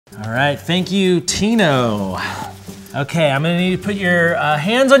All right, thank you, Tino. Okay, I'm gonna need you to put your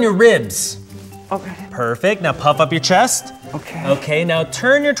hands on your ribs. Okay. Perfect, now puff up your chest. Okay. Okay, now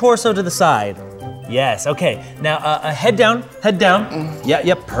turn your torso to the side. Yes, okay. Now head down, head down.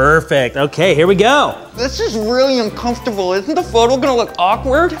 Yep, perfect. Okay, here we go. This is really uncomfortable. Isn't the photo gonna look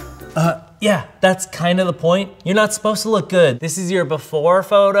awkward? Yeah, that's kind of the point. You're not supposed to look good. This is your before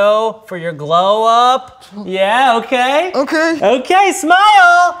photo for your glow up. Yeah, okay? Okay. Okay,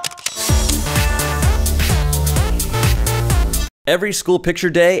 smile. Every school picture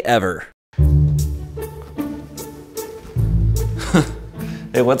day ever.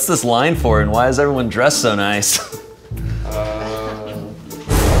 Hey, what's this line for and why is everyone dressed so nice?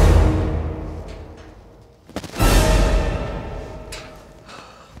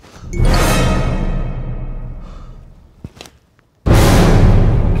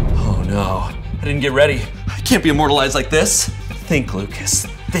 Oh no, I didn't get ready. I can't be immortalized like this. Think, Lucas,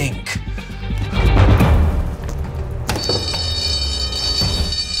 think.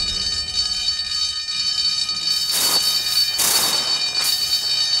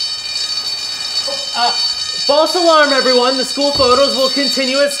 False alarm, everyone. The school photos will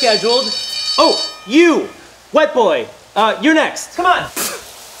continue as scheduled. Oh, you, wet boy, you're next. Come on.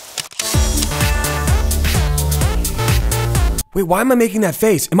 Wait, why am I making that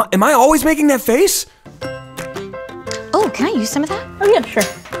face? Am I always making that face? Oh, can I use some of that? Oh yeah, sure.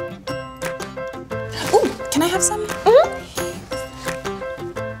 Oh, can I have some?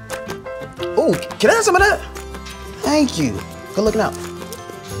 Oh, can I have some of that? Thank you. Good looking out.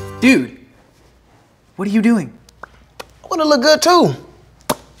 Dude, what are you doing? I wanna look good too.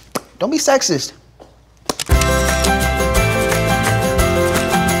 Don't be sexist.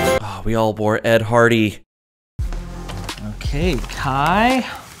 Oh, we all wore Ed Hardy. Okay, Kai.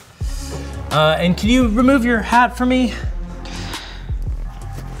 And can you remove your hat for me?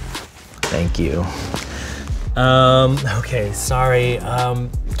 Thank you. Okay, sorry.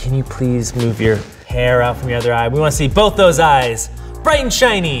 Can you please move your hair out from your other eye? We wanna see both those eyes, bright and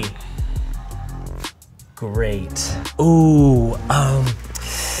shiny. Great. Ooh,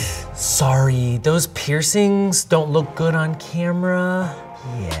 sorry, those piercings don't look good on camera.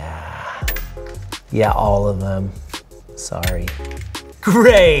 Yeah, all of them. Sorry.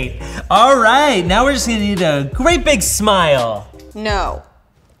 Great, all right, now we're just gonna need a great big smile. No.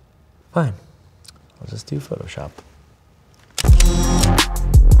 Fine, I'll just do Photoshop.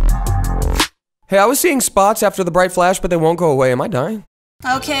 Hey, I was seeing spots after the bright flash, but they won't go away. Am I dying?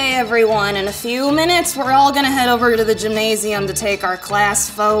 Okay, everyone, in a few minutes, we're all gonna head over to the gymnasium to take our class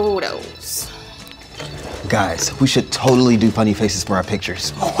photos. Guys, we should totally do funny faces for our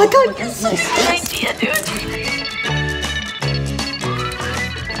pictures. Oh my God, that's such a good idea, dude.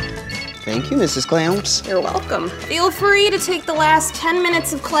 Thank you, Mrs. Clams. You're welcome. Feel free to take the last 10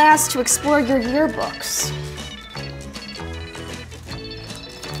 minutes of class to explore your yearbooks.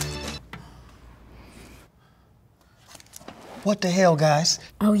 What the hell, guys?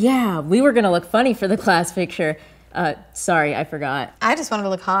 Oh yeah, we were gonna look funny for the class picture. Sorry, I forgot. I just wanted to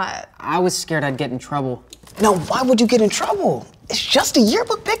look hot. I was scared I'd get in trouble. No, why would you get in trouble? It's just a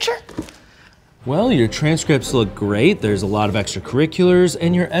yearbook picture. Well, your transcripts look great, there's a lot of extracurriculars,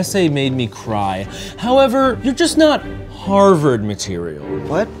 and your essay made me cry. However, you're just not Harvard material.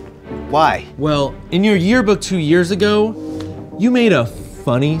 What? Why? Well, in your yearbook 2 years ago, you made a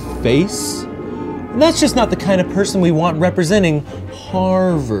funny face. And that's just not the kind of person we want representing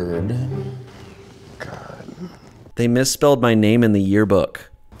Harvard. God. They misspelled my name in the yearbook.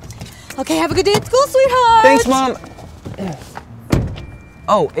 Okay, have a good day at school, sweetheart. Thanks, Mom.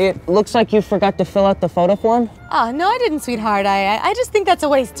 Oh, it looks like you forgot to fill out the photo form? Oh, no, I didn't, sweetheart. I just think that's a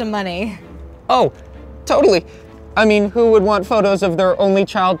waste of money. Oh, totally. I mean, who would want photos of their only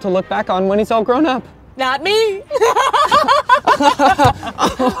child to look back on when he's all grown up? Not me.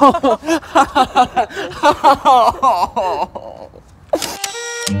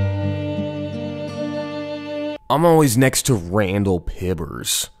 I'm always next to Randall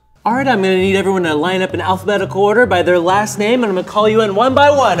Pibbers. All right, I'm gonna need everyone to line up in alphabetical order by their last name, and I'm gonna call you in one by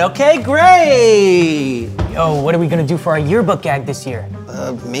one, okay? Great! Yo, what are we gonna do for our yearbook gag this year?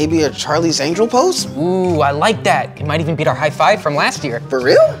 Maybe a Charlie's Angel pose? Ooh, I like that. It might even beat our high five from last year. For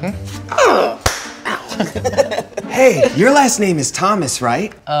real? Oh. Hey, your last name is Thomas,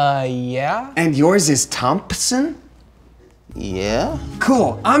 right? Yeah? And yours is Thompson? Yeah?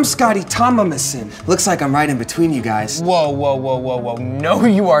 Cool, I'm Scotty Thomason. Looks like I'm right in between you guys. Whoa. No,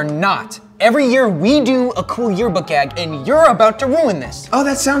 you are not. Every year we do a cool yearbook gag, and you're about to ruin this. Oh,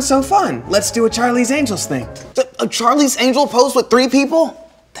 that sounds so fun. Let's do a Charlie's Angels thing. A Charlie's Angel pose with 3 people?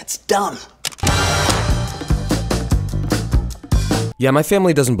 That's dumb. Yeah, my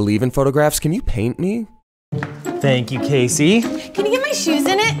family doesn't believe in photographs. Can you paint me? Thank you, Casey. Can you get my shoes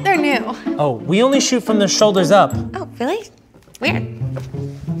in it? They're new. Oh, we only shoot from the shoulders up. Oh, really? Weird.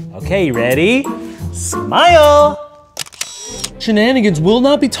 Okay, ready? Smile! Shenanigans will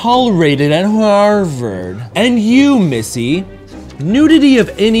not be tolerated at Harvard. And you, Missy, nudity of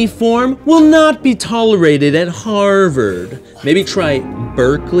any form will not be tolerated at Harvard. Maybe try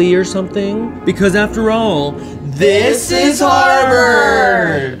Berkeley or something, because after all, this is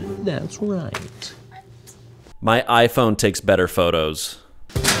Harvard! That's right. My iPhone takes better photos.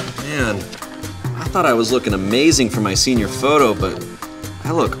 Man, I thought I was looking amazing for my senior photo, but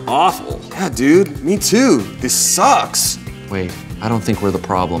I look awful. Yeah, dude, me too. This sucks. Wait, I don't think we're the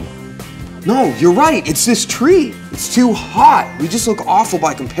problem. No, you're right. It's this tree. It's too hot. We just look awful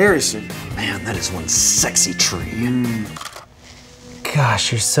by comparison. Man, that is one sexy tree.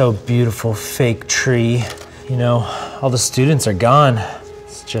 Gosh, you're so beautiful, fake tree. You know, all the students are gone.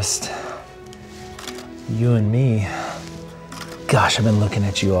 It's just you and me. Gosh, I've been looking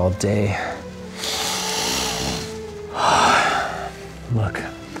at you all day. Look, I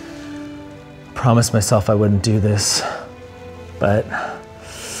promised myself I wouldn't do this, but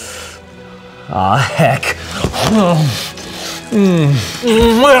heck.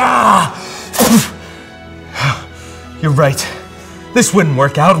 You're right. This wouldn't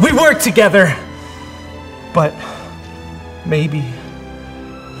work out. We work together. But maybe.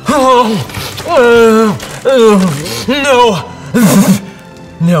 No.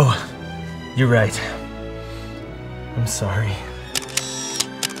 No. You're right. I'm sorry.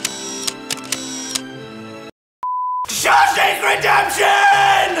 Shawshank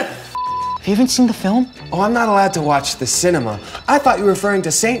Redemption! Have you even seen the film? Oh, I'm not allowed to watch the cinema. I thought you were referring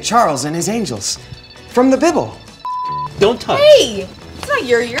to St. Charles and his angels. From the Bible. Don't touch. Hey! It's not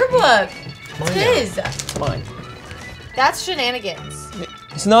your yearbook. It's his. Mine. That's shenanigans.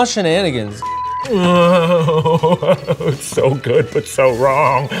 It's not shenanigans. It's so good, but so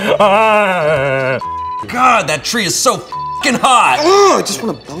wrong. God, that tree is so f***ing hot! Oh, I just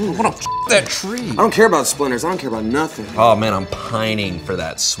want to bone. I want to f*** that tree. I don't care about splinters. I don't care about nothing. Oh man, I'm pining for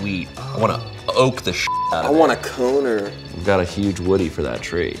that sweet. I want to oak the out of it. I want a coner. We've got a huge woody for that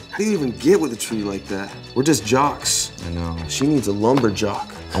tree. How do you even get with a tree like that? We're just jocks. I know. She needs a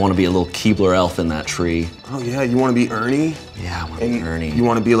lumberjock. I want to be a little Keebler elf in that tree. Oh yeah, you want to be Ernie? Yeah, I want to be Ernie. You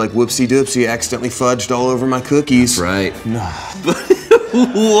want to be like Whoopsie Doopsie, accidentally fudged all over my cookies. Right. No.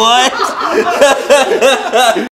 What?